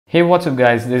Hey, what's up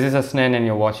guys, this is Hasnen and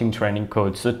you're watching Trending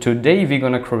Codes. So today we're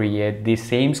gonna create the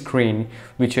same screen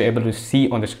which you're able to see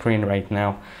on the screen right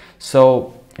now.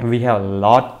 So we have a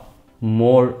lot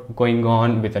more going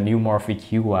on with a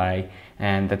neumorphic UI,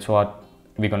 and that's what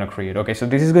we're gonna create. Okay, so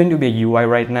this is going to be a UI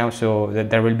right now, so that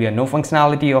there will be no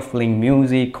functionality of playing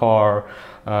music or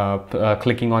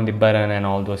clicking on the button and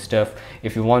all those stuff.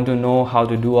 If you want to know how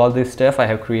to do all this stuff, I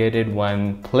have created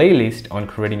one playlist on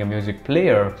creating a music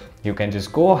player. You can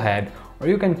just go ahead, or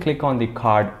you can click on the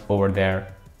card over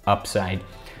there upside.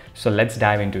 So let's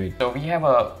dive into it. So we have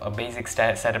a basic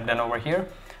setup done over here.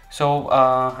 So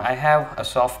I have a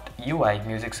soft UI,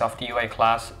 music soft UI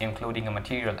class, including a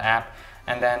material app,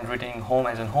 and then returning home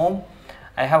as in home.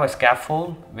 I have a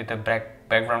scaffold with a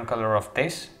background color of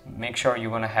this. Make sure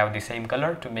you're gonna have the same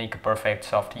color to make a perfect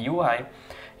soft UI.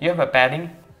 You have a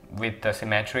padding with the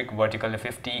symmetric vertical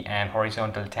 50 and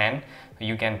horizontal 10.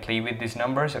 You can play with these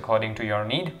numbers according to your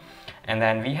need. And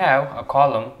then we have a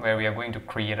column where we are going to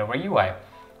create our UI.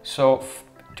 So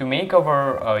to make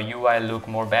our UI look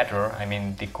more better, I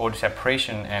mean the code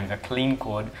separation and a clean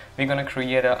code, we're gonna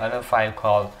create another file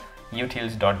called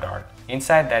utils.dart.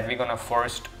 Inside that, we're gonna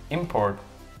first import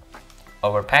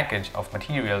our package of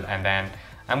material, and then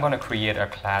I'm gonna create a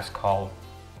class called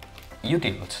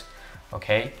utils.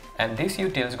 Okay, and this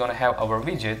util is gonna have our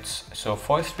widgets. So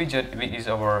first widget is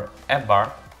our app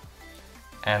bar,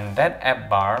 and that app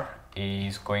bar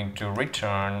is going to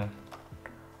return,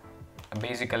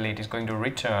 basically it is going to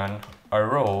return a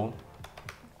row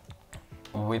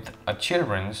with a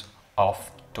children's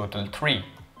of total 3,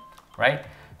 right?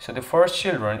 So the first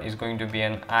children is going to be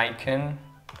an icon,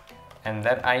 and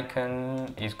that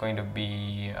icon is going to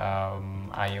be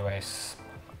iOS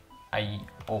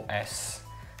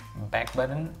back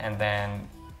button, and then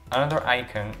another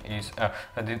icon is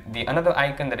the another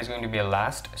icon that is going to be a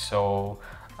last. So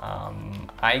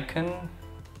icon,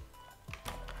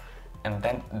 and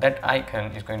then that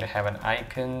icon is going to have an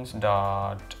icons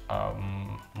dot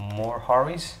more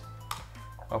horizon.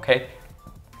 Okay,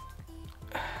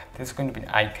 this is going to be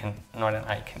an icon, not an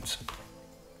icons.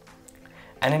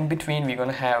 And in between we're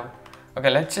gonna have,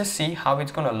 okay, let's just see how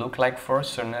it's gonna look like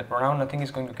first. So now nothing is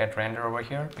going to get rendered over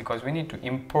here because we need to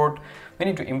import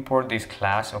this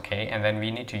class, okay, and then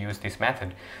we need to use this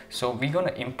method. So we're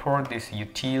gonna import this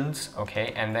utils,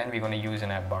 okay, and then we're gonna use an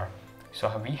app bar. So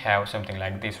we have something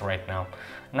like this right now.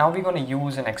 Now we're gonna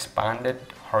use an expanded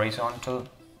horizontal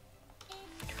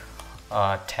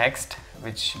text,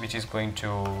 which is going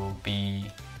to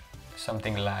be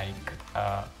something like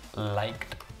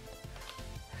liked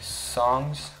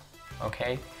songs,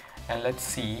 okay, and let's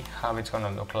see how it's gonna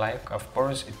look like. Of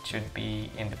course it should be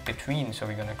in the between, so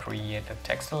we're gonna create a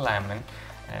text alignment,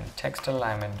 and text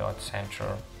alignment dot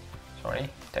center,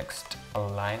 text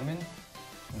alignment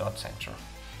dot center.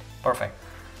 Perfect.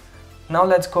 Now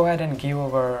let's go ahead and give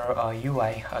our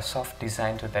UI a soft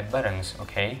design to that buttons,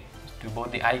 okay, to both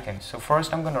the icons. So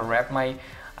first I'm gonna wrap my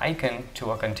icon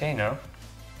to a container,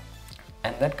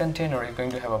 and that container is going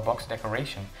to have a box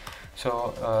decoration.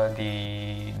 So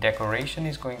the decoration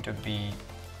is going to be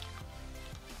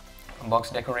box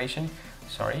decoration,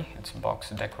 it's box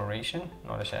decoration,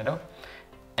 not a shadow.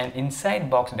 And inside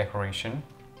box decoration,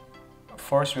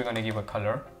 first we're going to give a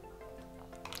color,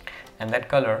 and that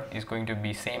color is going to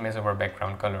be same as our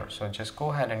background color. So just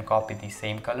go ahead and copy the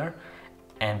same color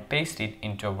and paste it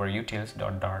into our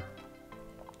utils.dart.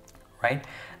 Right,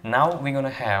 now we're going to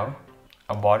have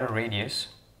a border radius,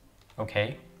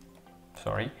 okay,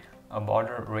 a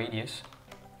border radius,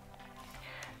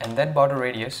 and that border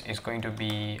radius is going to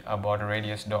be a border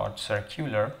radius dot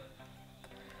circular,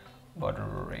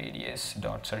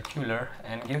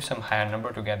 and give some higher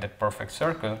number to get that perfect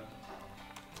circle.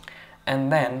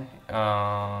 And then you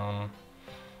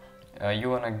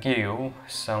want to give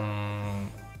some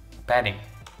padding,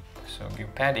 so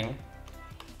give padding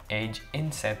age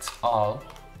insets all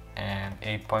and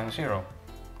 8.0.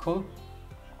 cool.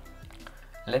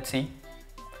 Let's see,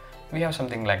 we have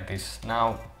something like this.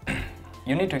 Now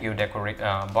you need to give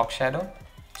box shadow,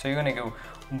 so you're gonna give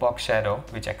box shadow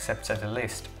which accepts as a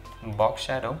list, box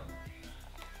shadow,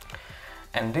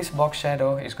 and this box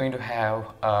shadow is going to have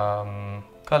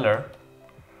color.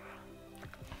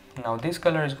 Now this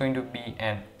color is going to be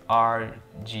an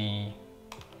RG,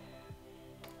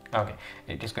 okay,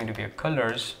 it is going to be a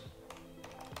color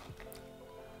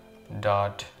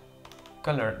dot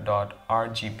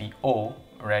RGBO,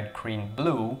 red, green,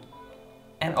 blue,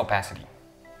 and opacity.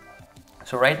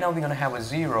 So right now we're gonna have a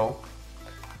 0,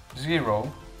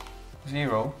 0,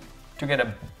 0 to get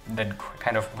that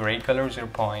kind of gray color,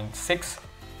 0.6,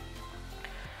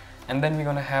 and then we're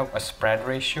gonna have a spread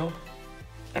ratio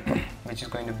which is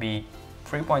going to be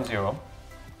 3.0,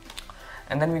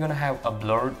 and then we're going to have a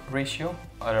blurred ratio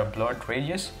or a blurred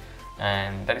radius,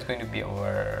 and that is going to be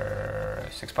over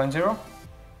 6.0.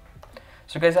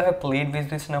 So guys, I have played with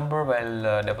this number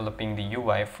while developing the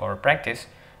UI for practice,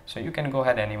 so you can go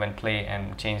ahead and even play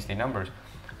and change the numbers.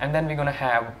 And then we're going to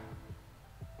have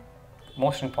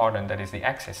most important, that is the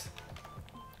axis.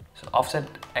 So offset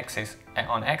axis,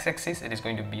 on x-axis it is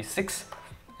going to be 6,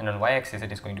 and on y-axis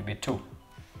it is going to be 2.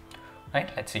 Right,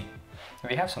 let's see.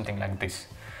 We have something like this.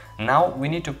 Now we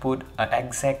need to put an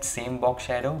exact same box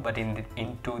shadow but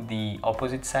into the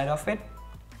opposite side of it.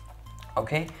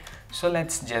 Okay, so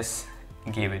let's just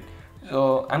give it.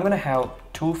 So I'm gonna have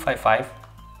 255,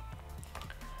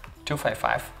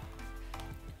 255,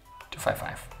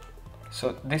 255.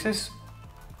 So this is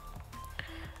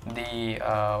the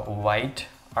white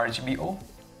RGBO,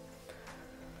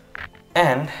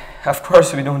 and of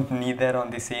course we don't need that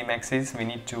on the same axis. We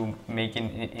need to make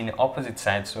it in opposite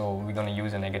sides, so we're going to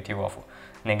use a negative of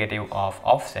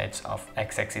offsets of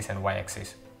x-axis and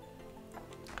y-axis.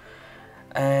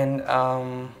 And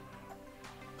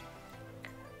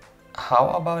how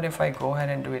about if I go ahead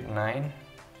and do it 9?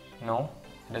 No,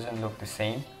 it doesn't look the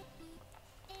same.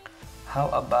 How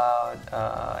about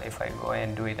if I go ahead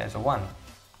and do it as a 1?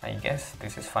 I guess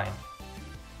this is fine.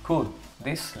 Cool,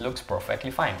 this looks perfectly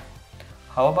fine.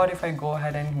 How about if I go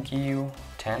ahead and give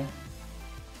 10?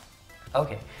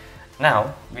 Okay,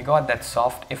 now we got that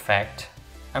soft effect.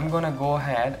 I'm gonna go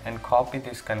ahead and copy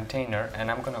this container,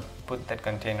 and I'm gonna put that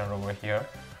container over here.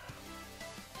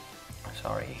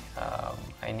 Sorry, I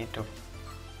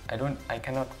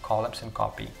cannot collapse and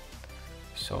copy.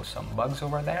 So some bugs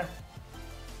over there.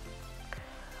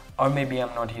 Or maybe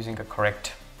I'm not using a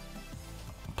correct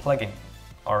plugin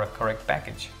or a correct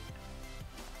package.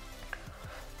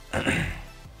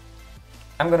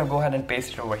 I'm gonna go ahead and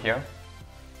paste it over here.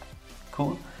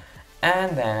 Cool.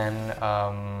 And then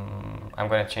I'm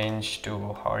gonna change to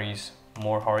horizontal,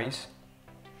 more horizontal,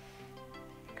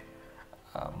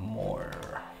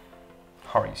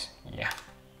 yeah.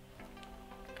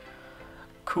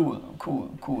 Cool.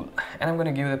 And I'm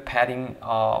gonna give the padding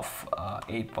of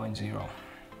 8.0,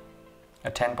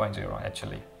 10.0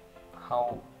 actually.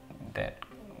 How that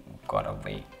got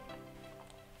away.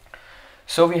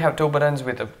 So we have two buttons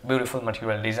with a beautiful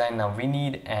material design. Now we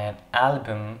need an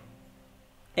album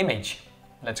image.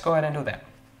 Let's go ahead and do that.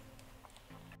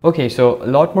 Okay, so a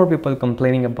lot more people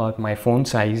complaining about my font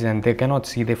size, and they cannot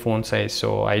see the font size.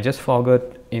 So I just forgot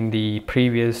in the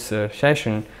previous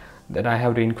session that I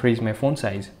have to increase my font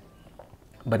size.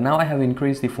 But now I have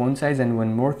increased the font size, and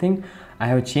one more thing, I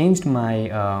have changed my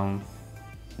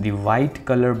the white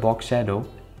color box shadow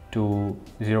to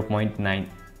 0.9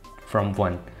 from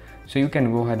 1. So you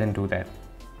can go ahead and do that.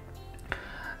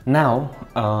 Now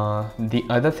the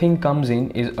other thing comes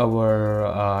in is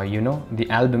our the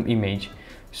album image.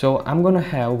 So I'm gonna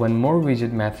have one more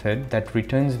widget method that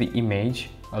returns the image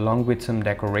along with some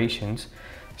decorations.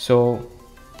 So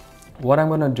what I'm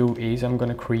gonna do is I'm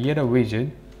gonna create a widget,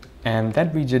 and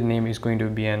that widget name is going to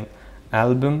be an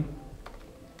album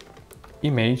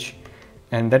image,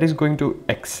 and that is going to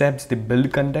accept the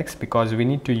build context, because we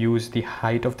need to use the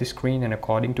height of the screen, and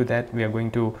according to that we are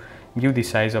going to give the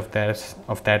size of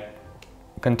that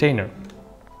container.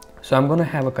 So I'm going to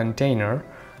have a container,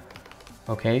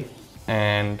 okay,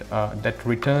 and that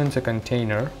returns a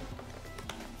container,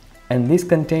 and this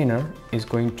container is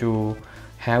going to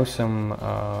have some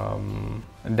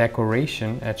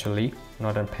decoration, actually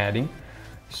not a padding.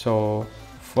 So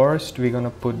first we're going to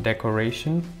put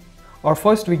decoration, or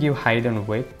first we give height and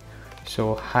width.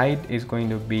 So height is going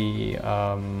to be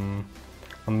a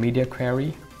media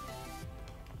query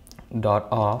dot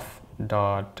off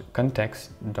dot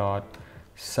context dot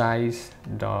size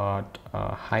dot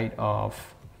height of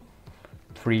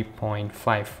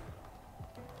 3.5.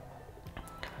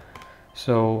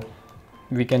 So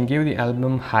we can give the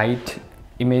album height,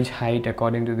 image height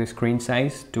according to the screen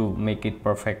size to make it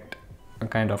perfect,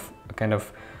 kind of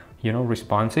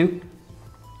responsive.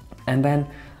 And then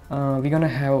we're gonna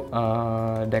have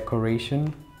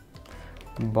decoration,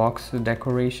 box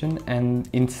decoration, and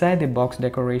inside the box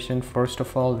decoration, first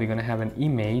of all we're gonna have an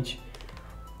image,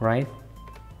 right?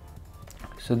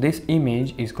 So this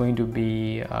image is going to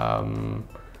be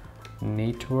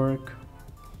network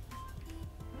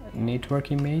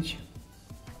image.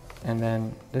 And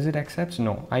then does it accept?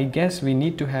 No, I guess we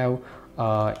need to have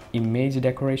image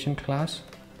decoration class,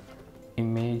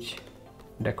 image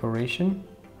decoration.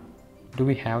 Do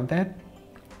we have that?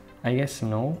 I guess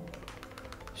no.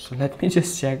 So let me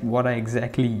just check what I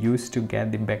exactly used to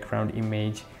get the background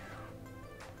image.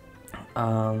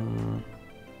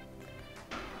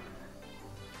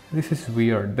 This is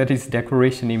weird. That is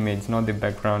decoration image, not the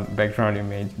background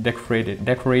image.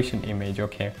 Decoration image.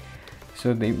 Okay.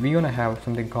 So we're gonna have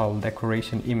something called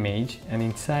decoration image, and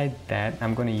inside that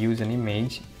I'm gonna use an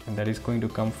image, and that is going to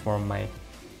come from my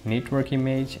network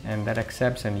image, and that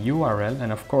accepts an URL.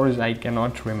 And of course I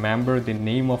cannot remember the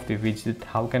name of the widget.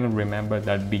 How can I remember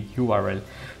that big URL?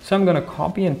 So I'm gonna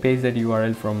copy and paste that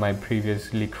URL from my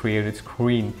previously created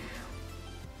screen.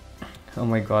 Oh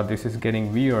my god, this is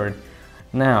getting weird.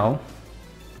 Now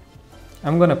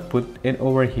I'm gonna put it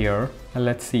over here, and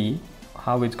let's see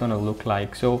how it's gonna look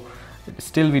like. So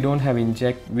still we don't have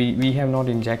we have not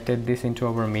injected this into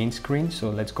our main screen, so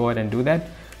let's go ahead and do that.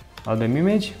 Album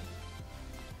image,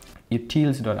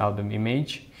 utils.album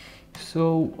image.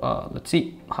 So let's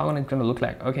see how it's gonna look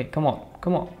like. Okay, come on.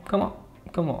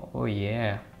 Oh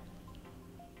yeah,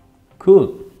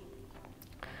 cool.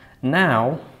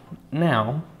 Now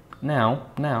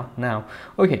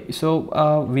okay,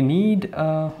 so we need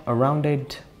a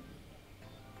rounded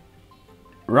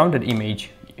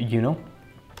image, you know.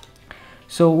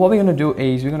 So what we're gonna do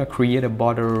is we're gonna create a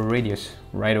border radius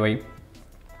right away.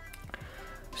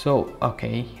 So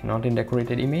okay, not in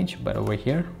decorated image, but over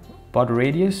here, border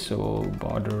radius. So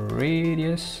border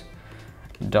radius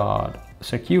dot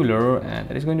circular, and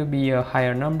that is going to be a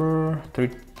higher number,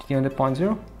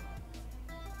 300.0.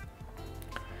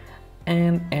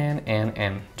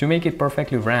 And to make it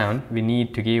perfectly round, we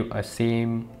need to give a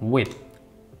same width.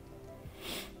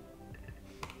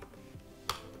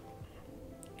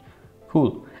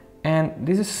 Cool. And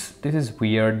this is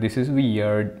weird,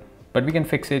 but we can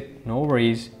fix it, no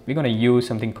worries. We're gonna use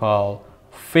something called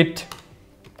fit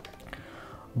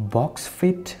box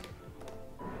fit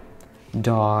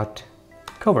dot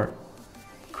cover.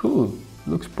 Cool,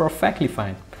 looks perfectly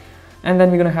fine. And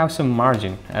then we're gonna have some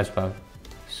margin as well.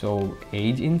 So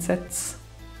age insets,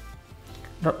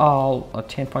 they're all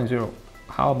 10.0.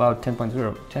 How about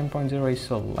 10.0? 10.0 is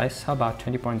so less. How about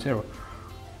 20.0?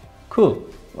 Cool.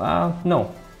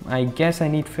 No, I guess I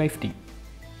need 50.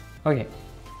 Okay.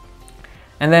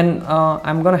 And then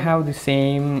I'm gonna have the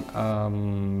same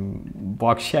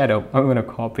box shadow. I'm gonna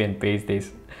copy and paste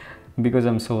this because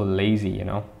I'm so lazy, you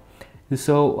know.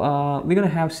 So we're gonna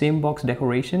have same box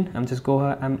decoration. I'm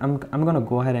gonna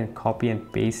go ahead and copy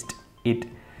and paste it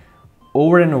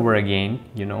over and over again,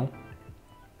 you know,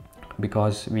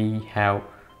 because we have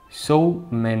so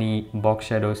many box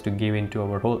shadows to give into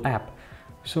our whole app.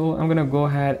 So I'm gonna go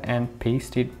ahead and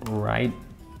paste it right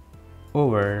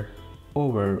over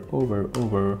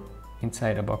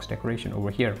inside a box decoration over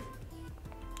here.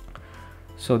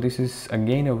 So this is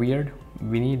again a weird,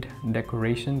 we need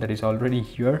decoration that is already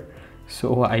here,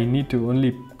 so I need to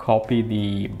only copy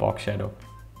the box shadow.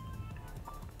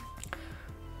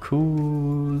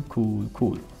 Cool.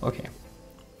 Okay,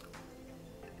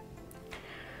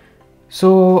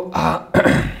 so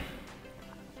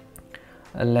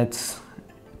let's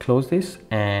close this,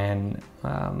 and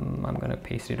I'm gonna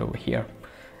paste it over here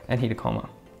and hit a comma.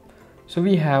 So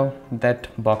we have that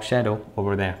box shadow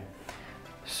over there.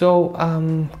 So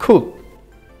cool.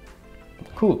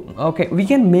 Okay, we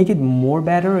can make it more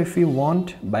better if you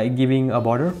want by giving a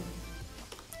border.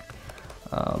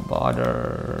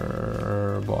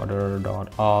 Border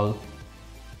dot all,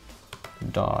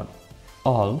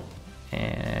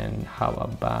 and how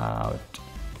about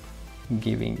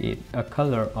giving it a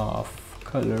color of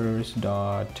colors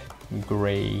dot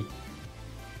gray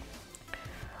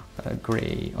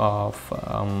of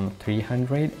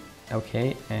 300.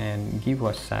 Okay, and give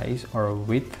a size or a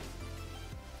width.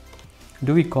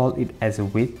 Do we call it as a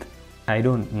width? I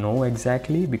don't know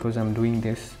exactly because I'm doing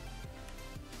this.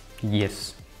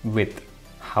 Yes, width.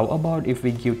 How about if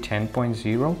we give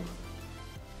 10.0?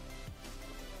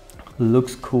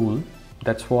 Looks cool.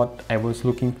 That's what I was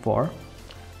looking for,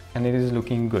 and it is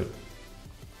looking good.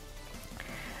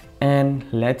 And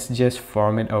let's just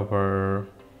format over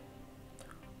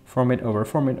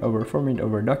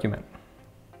document.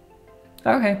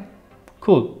 Okay,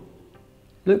 cool.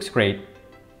 Looks great.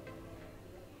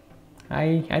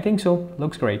 I think so.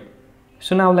 Looks great.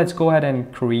 So now let's go ahead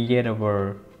and create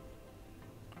our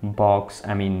box,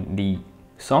 the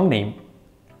song name.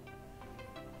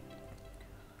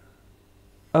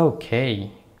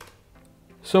 Okay,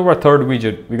 so our third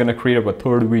widget, we're gonna create our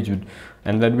third widget,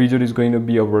 and that widget is going to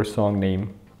be our song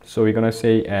name. So we're gonna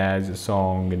say as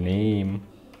song name,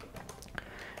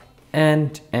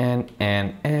 and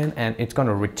it's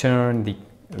gonna return the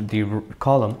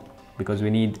column because we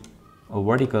need a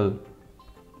vertical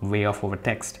way of our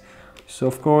text. So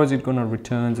of course it's gonna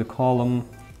return the column,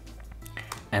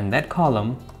 and that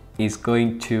column is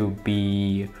going to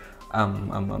be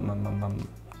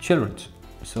children's.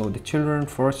 So the children,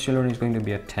 first children is going to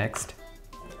be a text.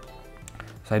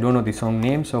 So I don't know the song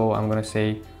name, so I'm gonna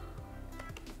say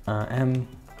I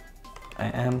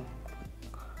am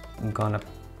gonna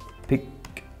pick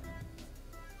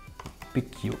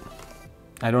you.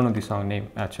 I don't know the song name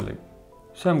actually,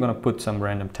 so I'm gonna put some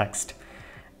random text,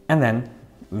 and then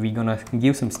we're gonna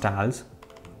give some styles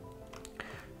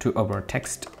to our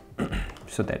text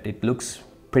so that it looks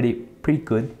pretty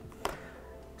good.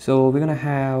 So we're gonna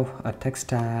have a text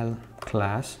style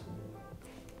class,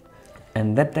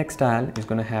 and that text style is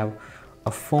gonna have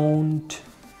a font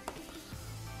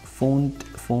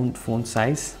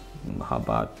size, how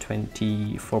about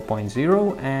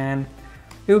 24.0, and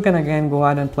you can again go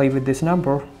ahead and play with this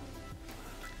number,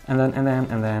 and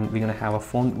then we're gonna have a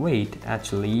font weight.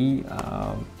 Actually,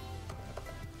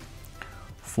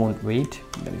 font weight,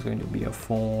 that is going to be a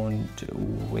font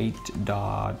weight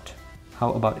dot,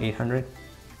 how about 800,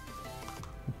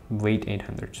 weight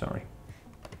 800, sorry.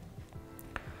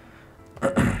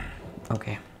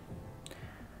 Okay,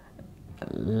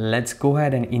 let's go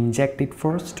ahead and inject it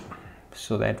first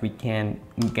so that we can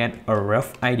get a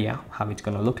rough idea how it's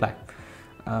gonna look like.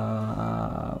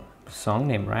 Song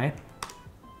name, right?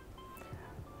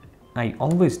 I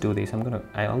always do this.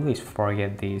 I always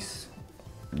forget these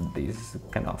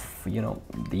kind of, you know,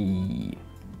 the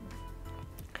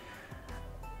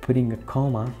putting a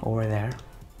comma over there,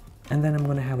 and then I'm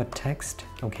gonna have a text,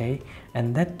 okay,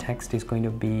 and that text is going to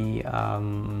be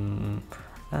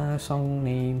song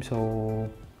name, so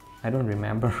I don't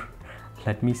remember.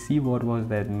 Let me see, what was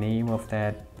that name of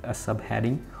that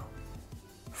subheading?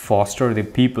 Foster the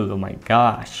people. Oh my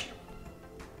gosh.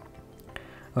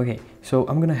 Okay, so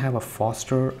I'm gonna have a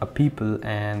foster a people,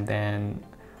 and then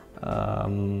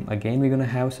again we're gonna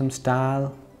have some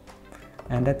style,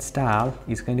 and that style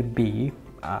is going to be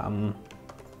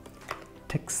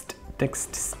text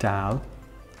style.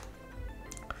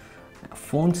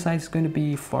 Font size is going to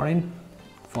be 14.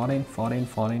 Font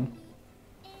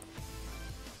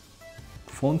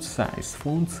size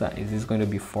is going to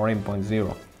be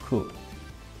 14.0. Cool.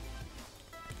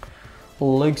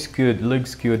 Looks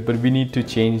good, but we need to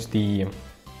change the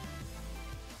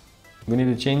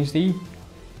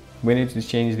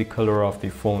color of the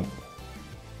font.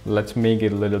 Let's make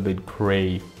it a little bit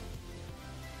gray.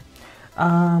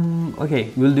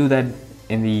 Okay, we'll do that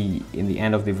in the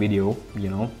end of the video. You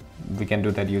know, we can do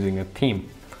that using a theme.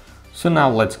 So now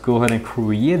let's go ahead and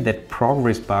create that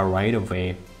progress bar right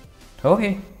away.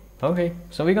 Okay,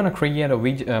 so we're gonna create a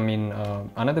widget,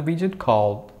 another widget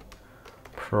called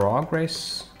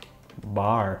progress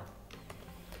bar,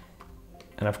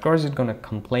 and of course it's gonna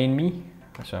complain me,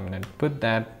 so I'm gonna put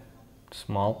that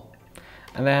small,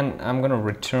 and then I'm gonna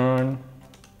return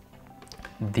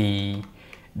the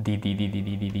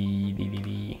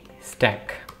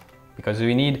stack, because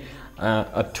we need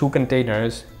two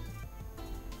containers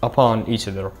upon each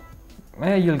other.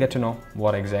 You'll get to know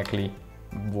what exactly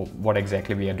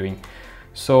we are doing.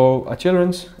 So a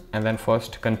children's, and then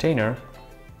first container,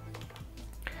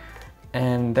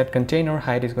 and that container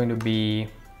height is going to be,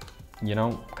 you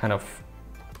know, kind of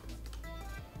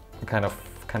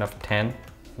 10,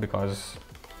 because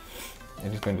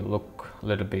it is going to look a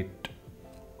little bit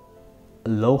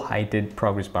low heighted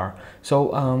progress bar.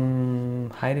 So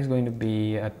height is going to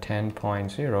be at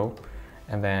 10.0,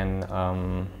 and then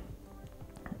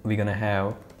we're gonna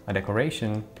have a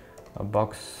decoration, a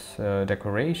box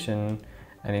decoration,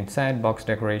 and inside box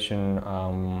decoration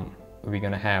we're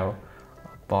gonna have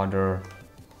border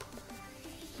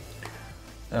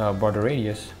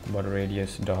radius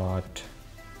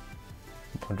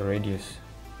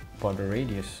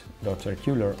dot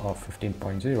circular of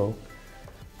 15.0,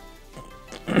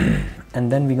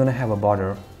 and then we're gonna have a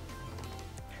border.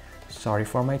 Sorry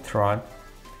for my throat.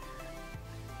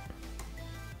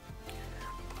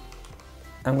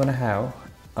 I'm gonna have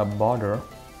a border,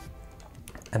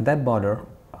 and that border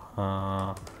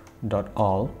dot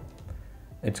all,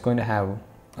 it's going to have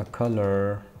a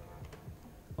color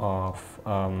of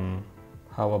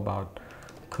how about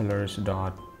colors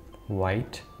dot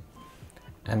white,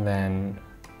 and then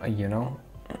you know,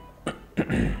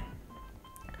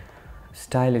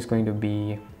 style is going to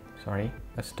be, sorry,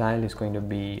 a style is going to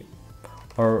be,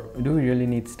 or do we really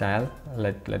need style?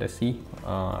 Let us see.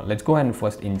 Let's go ahead and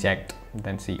first inject,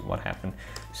 then see what happened.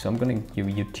 So I'm going to give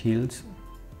utils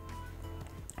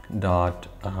dot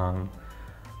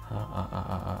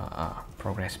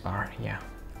progress bar, yeah,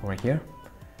 over here.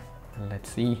 Let's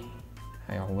see,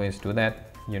 I always do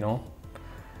that, you know,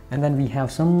 and then we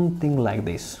have something like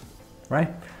this,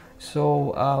 right?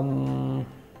 So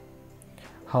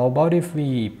how about if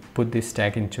we put this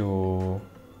tag into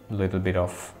a little bit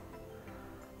of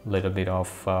little bit of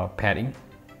padding.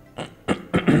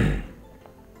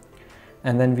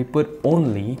 And then we put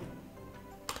only,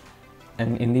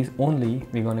 and in this only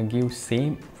we're gonna give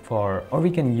same for, or we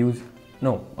can use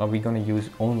we're gonna use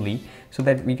only, so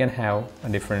that we can have a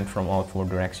different from all four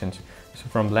directions. So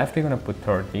from left we're gonna put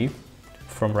 30,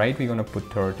 from right we're gonna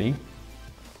put 30,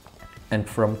 and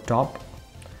from top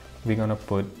we're gonna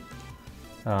put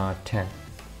 10.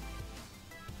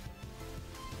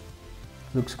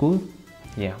 Looks cool?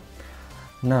 Yeah.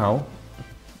 Now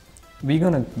we're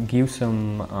gonna give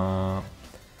some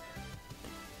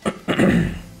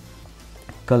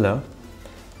color,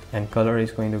 and color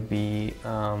is going to be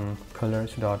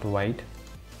colors.white.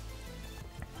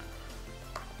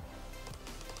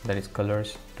 That is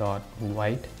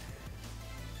colors.white.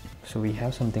 So we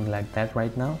have something like that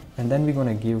right now, and then we're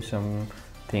gonna give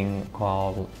something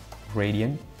called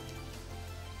gradient,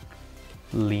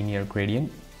 linear gradient.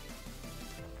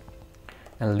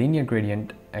 And linear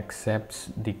gradient accepts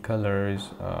the colors,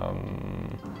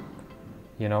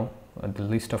 the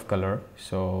list of color.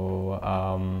 So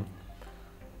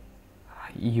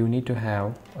you need to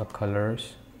have a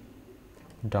colors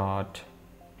dot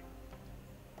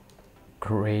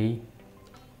gray.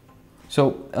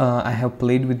 So I have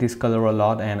played with this color a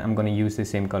lot, and I'm going to use the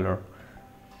same color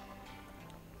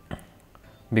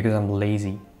because I'm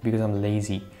lazy.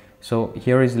 So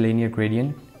here is linear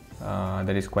gradient.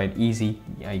 That is quite easy.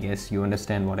 I guess you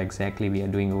understand what exactly we are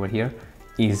doing over here.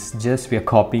 Is just we are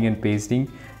copying and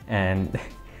pasting, and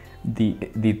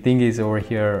the thing is over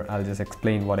here, I'll just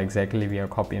explain what exactly we are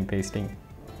copy and pasting.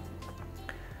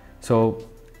 So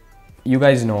you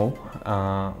guys know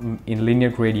in linear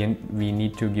gradient we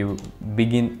need to give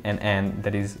begin and end,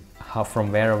 that is how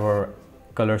from wherever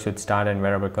color should start and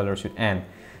wherever color should end.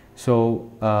 So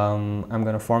I'm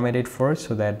gonna format it first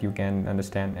so that you can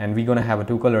understand, and we're gonna have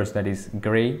two colors, that is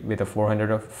gray with a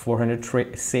 400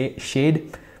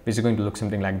 shade, which is going to look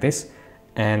something like this,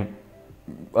 and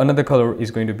another color is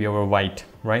going to be our white,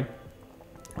 right?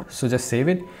 So just save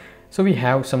it. So we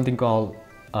have something called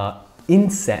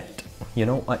inset,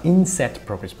 an inset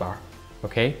progress bar,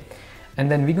 okay? And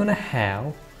then we're gonna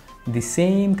have the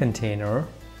same container,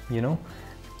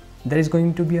 there is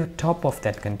going to be a top of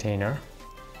that container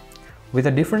with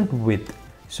a different width.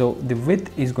 So the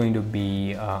width is going to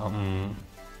be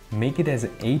make it as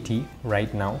 80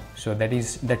 right now, so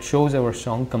that shows our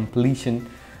song completion,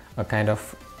 a kind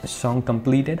of song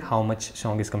completed, how much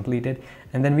song is completed.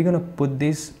 And then we're gonna put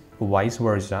this vice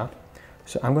versa.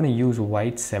 So I'm gonna use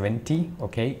white 70,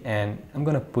 okay, and I'm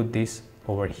gonna put this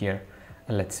over here,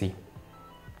 and let's see.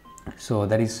 So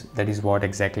that is what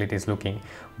exactly it is looking,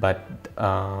 but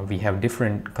we have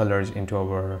different colors into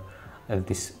our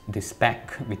this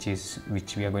spec, which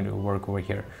we are going to work over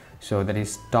here. So that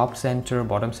is top center,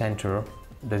 bottom center.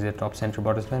 There's a top center,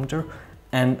 bottom center,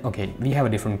 and okay, we have a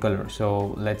different color.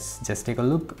 So let's just take a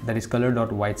look. That is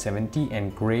color.white 70,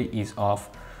 and gray is of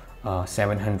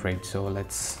 700. So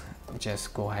let's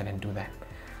just go ahead and do that.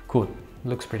 Cool,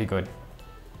 looks pretty good.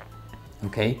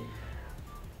 Okay,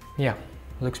 yeah,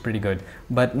 looks pretty good.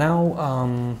 But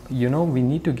now we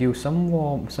need to give some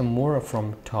more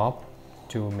from top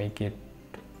to make it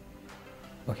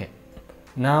okay.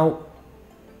 Now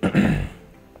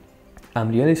I'm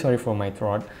really sorry for my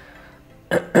throat.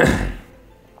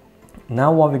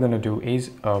 Now what we're gonna do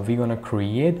is we're gonna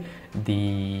create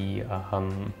the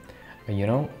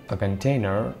a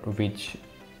container which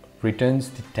returns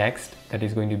the text that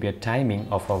is going to be a timing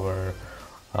of our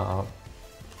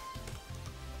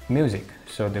music.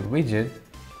 So the widget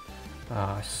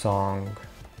song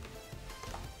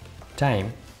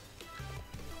time,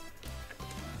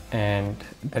 and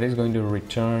that is going to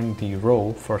return the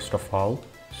row first of all.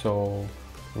 So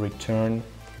return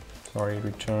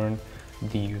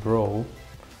the row,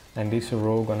 and this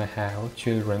row gonna have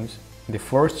children's. The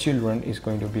first children is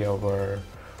going to be our,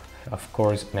 of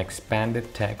course, an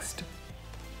expanded text,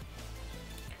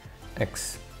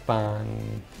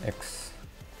 expanded,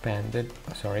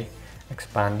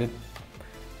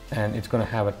 and it's going to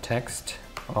have a text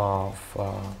of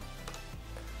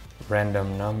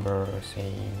random number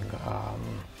saying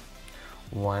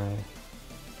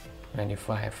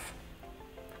 195,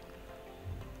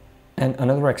 and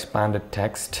another expanded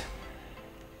text.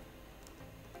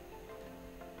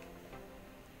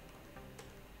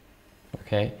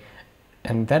 Okay,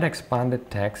 and that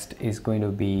expanded text is going to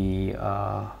be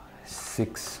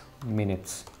 6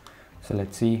 minutes. So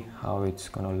let's see how it's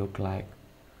gonna look like.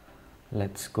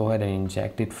 Let's go ahead and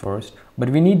inject it first, but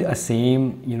we need a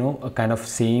same, a kind of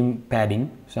same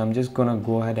padding. So I'm just gonna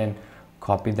go ahead and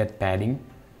copy that padding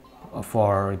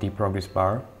for the progress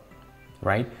bar,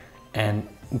 right? And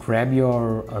grab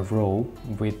your row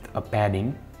with a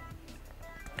padding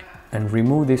and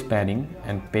remove this padding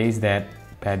and paste that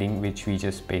padding which we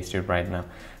just pasted right now.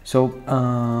 So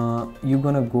you're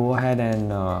gonna go ahead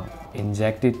and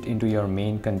inject it into your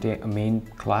main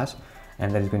class,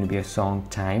 and that is going to be a song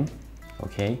time.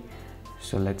 Okay,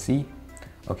 so let's see.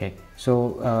 Okay,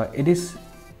 so it is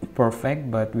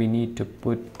perfect, but we need to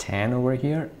put 10 over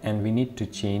here, and we need to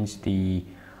change the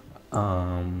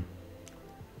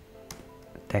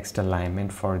text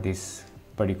alignment for this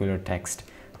particular text.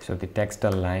 So the text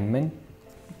alignment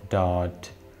dot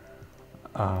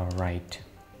right.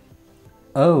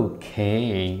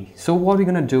 Okay, so what we're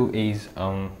gonna do is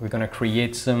we're gonna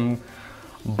create some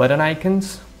button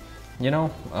icons, you know,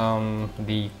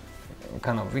 the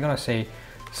kind of, we're gonna say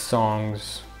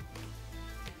songs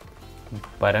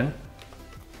button,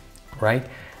 right?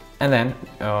 And then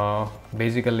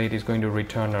basically it is going to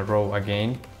return a row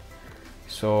again.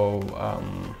 So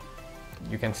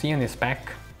you can see in the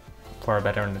spec for a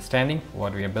better understanding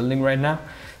what we are building right now.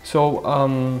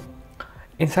 So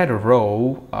inside a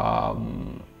row,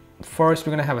 first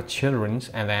we're gonna have a children's,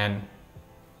 and then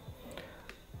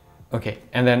okay,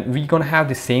 and then we're gonna have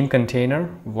the same container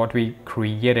what we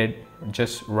created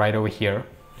just right over here.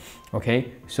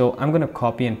 Okay, so I'm gonna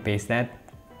copy and paste that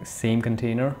same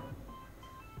container.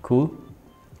 Cool.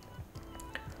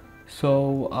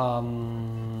 So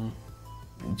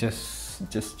just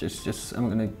I'm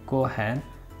gonna go ahead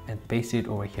and paste it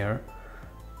over here.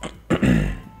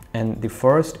 And the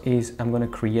first is I'm gonna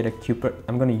create a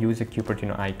I'm gonna use a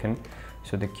Cupertino icon.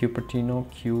 So the Cupertino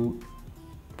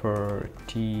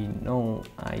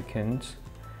icons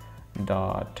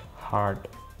dot hard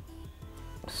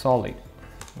solid.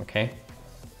 Okay,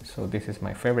 so this is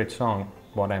my favorite song,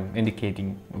 what I'm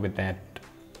indicating with that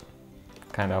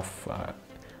kind of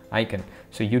icon.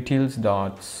 So utils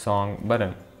dot song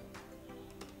button.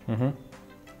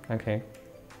 Okay,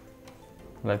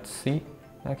 let's see.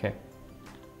 Okay,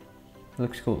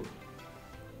 looks cool.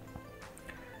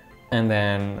 And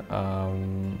then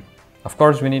of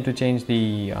course we need to change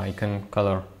the icon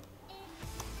color,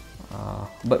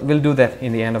 but we'll do that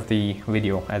in the end of the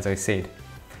video, as I said,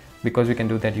 because we can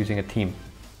do that using a theme.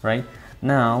 Right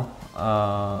now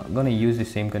I'm gonna use the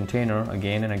same container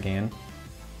again and again.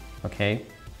 Okay,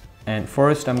 and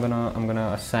first I'm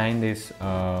gonna assign this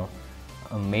a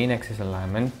main axis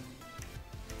alignment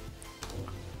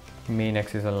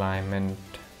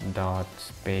dot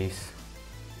space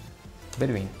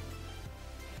between,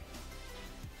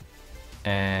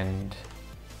 and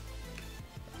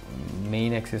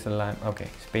main axis alignment. Okay,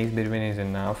 space between is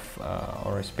enough,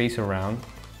 or space around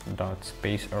dot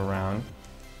space around,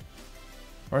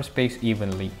 or space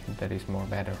evenly, that is more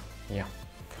better. Yeah.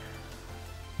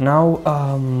 Now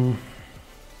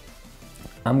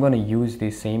I'm gonna use the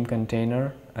same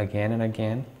container again and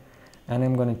again, and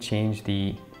I'm gonna change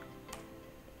the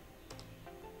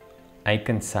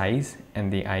icon size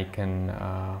and the icon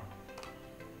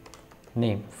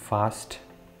name. Fast,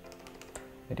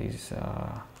 it is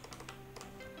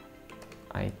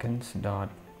icons dot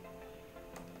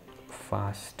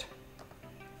fast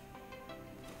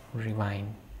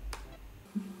rewind.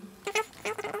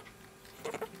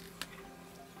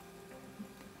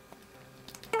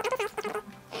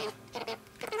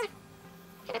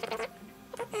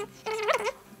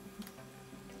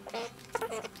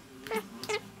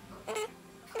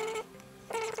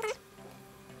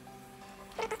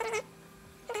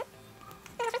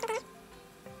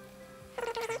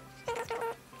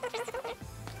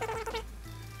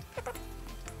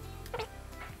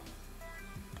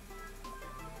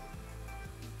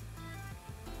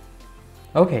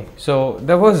 Okay, so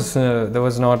there was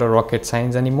not a rocket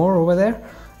science anymore over there,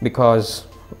 because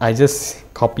I just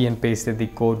copy and pasted the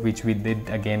code which we did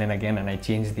again and again, and I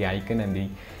changed the icon and the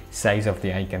size of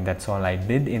the icon. That's all I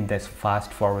did in this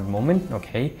fast forward moment.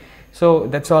 Okay, so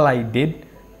that's all I did.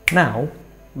 Now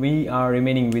we are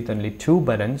remaining with only two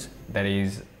buttons. That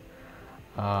is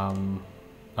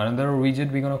another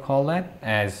widget, we're gonna call that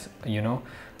as, you know,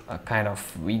 a kind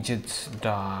of widgets.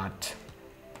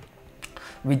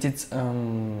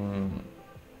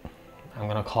 I'm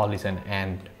gonna call this an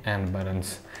and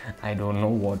buttons. I don't know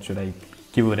what should I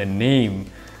give it a name.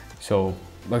 So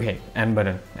okay, and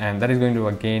button, and that is going to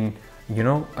again, you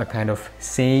know, a kind of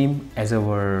same as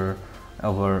our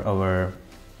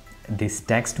this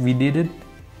text we did it.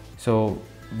 So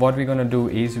what we're gonna do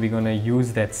is we're gonna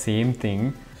use that same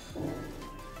thing,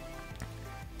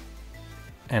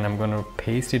 and I'm gonna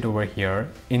paste it over here.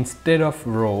 Instead of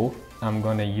row, I'm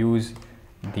gonna use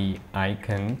the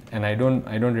icon, and I don't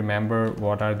remember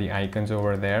what are the icons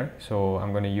over there, so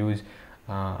I'm going to use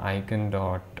icon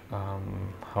dot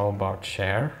how about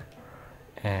share,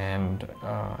 and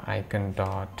icon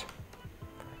dot,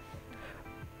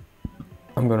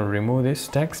 I'm going to remove this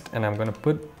text and I'm going to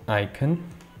put icon,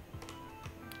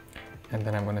 and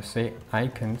then I'm going to say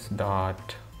icons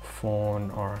dot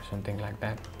phone or something like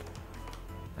that,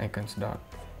 icons dot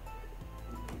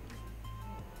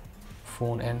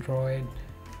phone Android,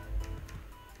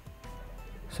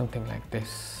 something like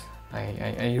this.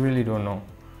 I really don't know.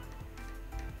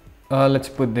 Let's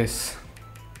put this.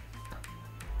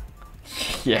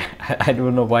 Yeah, I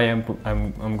don't know why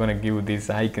I'm gonna give this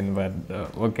icon, but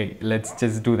okay, let's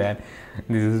just do that.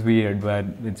 This is weird, but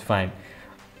it's fine.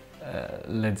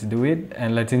 Let's do it,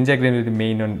 and let's inject into the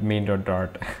main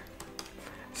dot.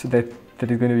 So that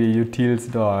is going to be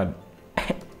utils dot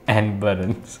and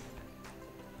buttons.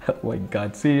 Oh my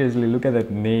god, seriously, look at that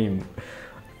name.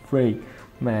 Freak,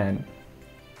 man.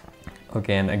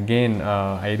 Okay, and again,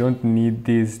 I don't need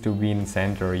this to be in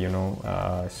center, you know,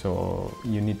 so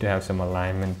you need to have some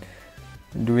alignment.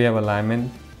 Do we have alignment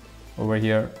over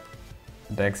here?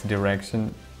 Text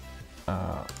direction,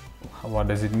 what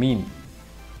does it mean?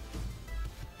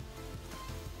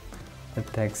 The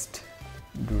text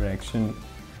direction,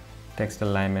 text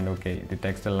alignment. Okay, the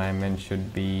text alignment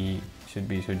should be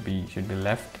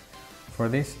left for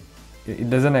this. It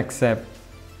doesn't accept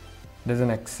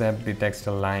the text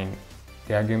align.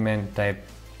 The argument type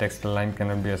text align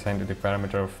cannot be assigned to the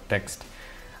parameter of text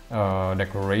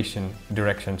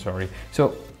direction, sorry.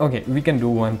 So okay, we can do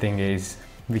one thing, is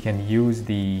we can use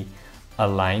the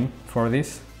align for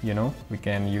this, you know, we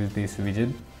can use this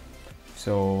widget.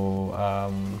 So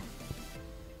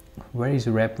where is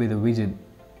wrap with a widget?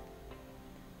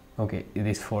 Okay, it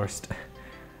is first.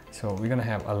 So we're gonna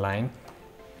have align,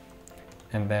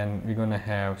 and then we're gonna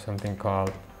have something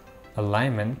called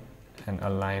alignment, and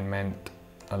alignment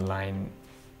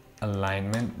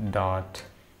dot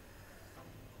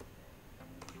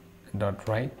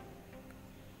right,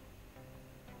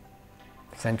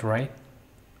 center right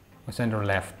or center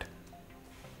left.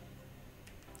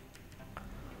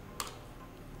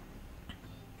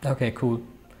 Okay, cool.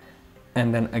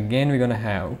 And then again we're gonna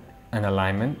have an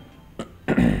alignment.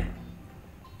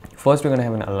 First we're gonna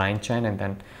have an align chain and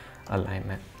then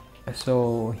alignment.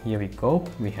 So here we go,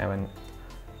 we have an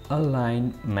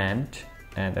alignment,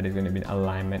 and that is going to be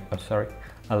alignment,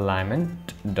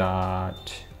 alignment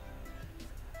dot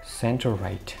center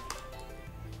right.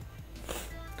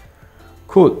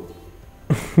 Cool.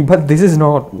 But this is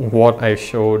not what I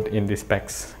showed in the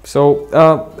specs. So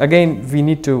again, we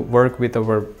need to work with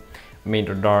our main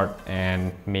dot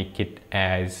and make it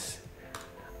as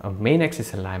a main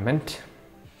axis alignment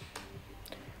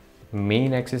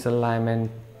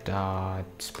dot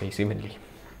space evenly.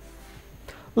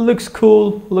 Looks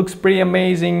cool, looks pretty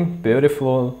amazing,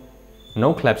 beautiful.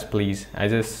 No claps please,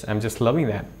 I'm just loving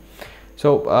that.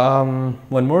 So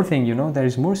one more thing, you know, there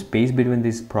is more space between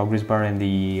this progress bar and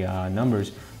the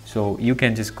numbers, so you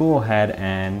can just go ahead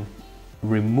and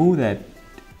remove that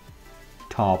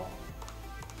top.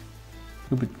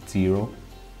 Put 0.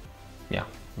 Yeah,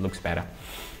 looks better.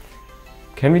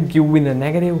 Can we give in a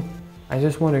negative? I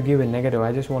just want to give a negative.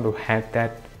 I just want to hack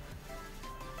that.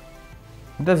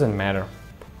 It doesn't matter.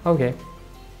 Okay,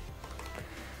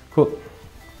 cool.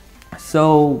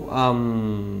 So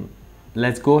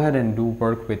let's go ahead and do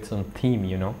work with some theme,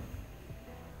 you know.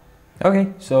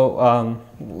 Okay, so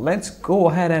let's go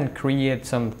ahead and create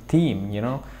some theme, you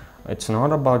know. It's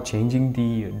not about changing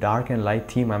the dark and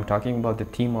light theme. I'm talking about the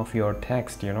theme of your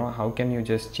text, you know. How can you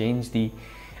just change the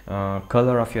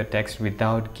color of your text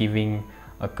without giving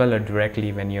a color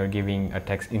directly when you're giving a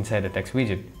text inside a text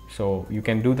widget? So you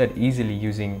can do that easily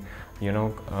using, you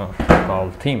know,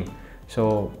 called theme.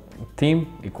 So theme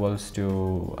equals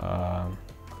to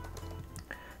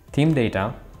theme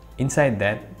data. Inside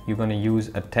that you're going to use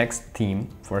a text theme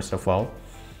first of all.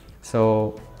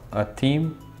 So a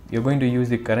theme, you're going to use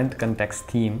the current context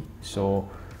theme. So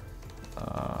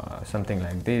something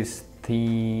like this,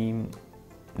 theme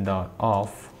dot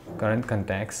of current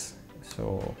context,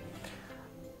 so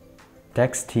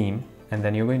text theme, and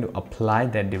then you're going to apply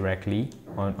that directly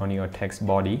on your text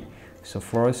body. So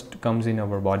first comes in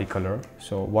our body color.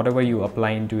 So whatever you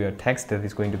apply into your text, that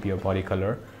is going to be your body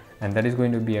color, and that is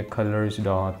going to be a colors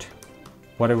dot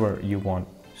whatever you want.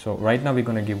 So right now we're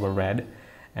going to give a red,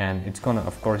 and it's gonna,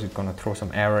 of course, it's gonna throw some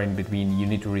error in between. You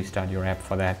need to restart your app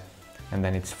for that, and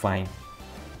then it's fine.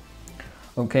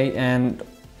 Okay, and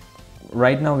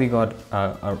right now we got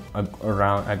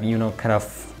around you know, kind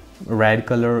of red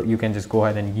color. You can just go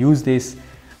ahead and use this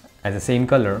as the same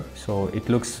color, so it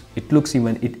looks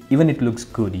even it looks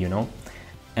good, you know.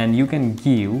 And you can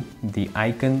give the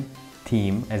icon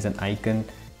theme as an icon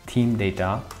theme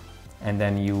data, and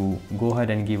then you go ahead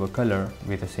and give a color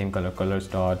with the same color, colors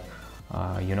dot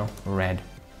red,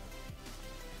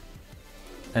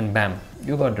 and bam,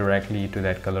 you got directly to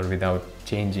that color without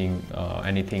changing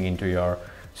anything into your.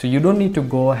 So you don't need to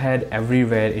go ahead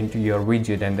everywhere into your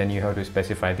widget and then you have to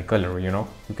specify the color. You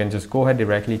can just go ahead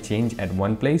directly change at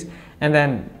one place and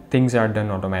then things are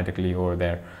done automatically over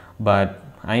there. But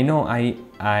I know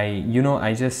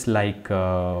I just like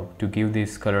to give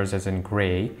these colors as in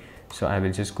gray, so I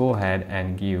will just go ahead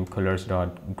and give colors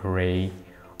dot gray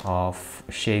of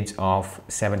shades of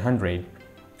 700,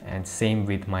 and same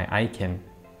with my icon.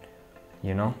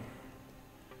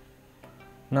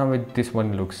 Now this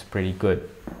one looks pretty good.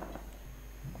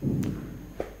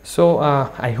 So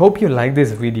I hope you like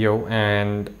this video,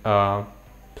 and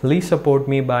please support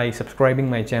me by subscribing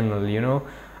my channel.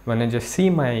 When I just see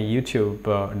my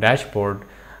YouTube dashboard,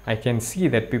 I can see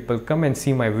that people come and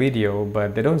see my video,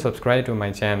 but they don't subscribe to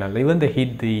my channel. Even they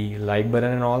hit the like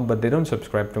button and all, but they don't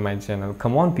subscribe to my channel.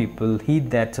 Come on people, hit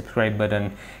that subscribe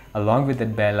button along with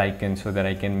that bell icon so that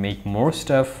I can make more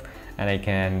stuff and I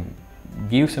can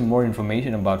give some more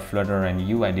information about Flutter and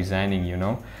UI designing,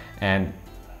 and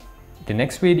the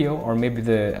next video, or maybe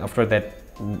after that,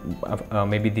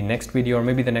 maybe the next video, or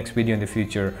maybe the next video in the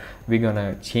future, we're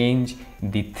gonna change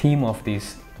the theme of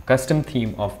this, custom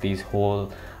theme of this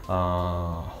whole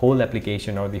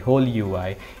application or the whole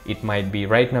UI. It might be,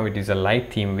 right now it is a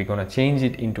light theme, we're gonna change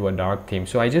it into a dark theme.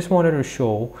 So I just wanted to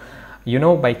show,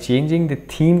 by changing the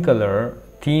theme color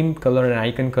and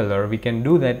icon color, we can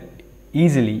do that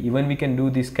easily. Even we can do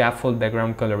the scaffold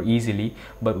background color easily.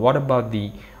 But what about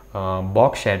the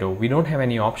box shadow? We don't have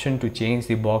any option to change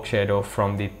the box shadow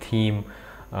from the theme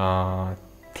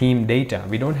data.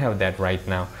 We don't have that right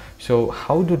now. So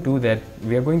how to do that,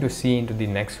 we are going to see into the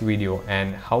next video,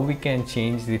 and how we can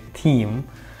change the theme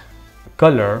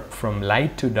color from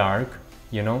light to dark,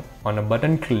 on a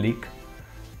button click,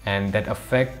 and that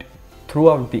affect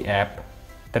throughout the app.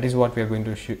 That is what we are going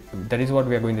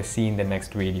to see in the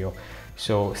next video.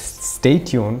 So stay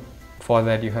tuned. For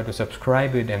that, you have to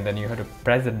subscribe it, and then you have to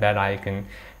press that bell icon.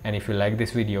 And if you like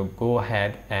this video, go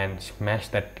ahead and smash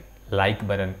that like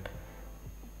button.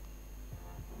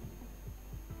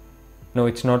 No,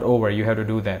 it's not over. You have to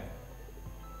do that.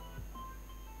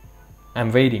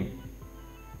 I'm waiting.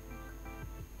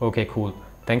 Okay, cool.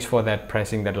 Thanks for that,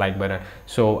 pressing that like button.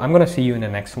 So I'm gonna see you in the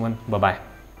next one. Bye bye.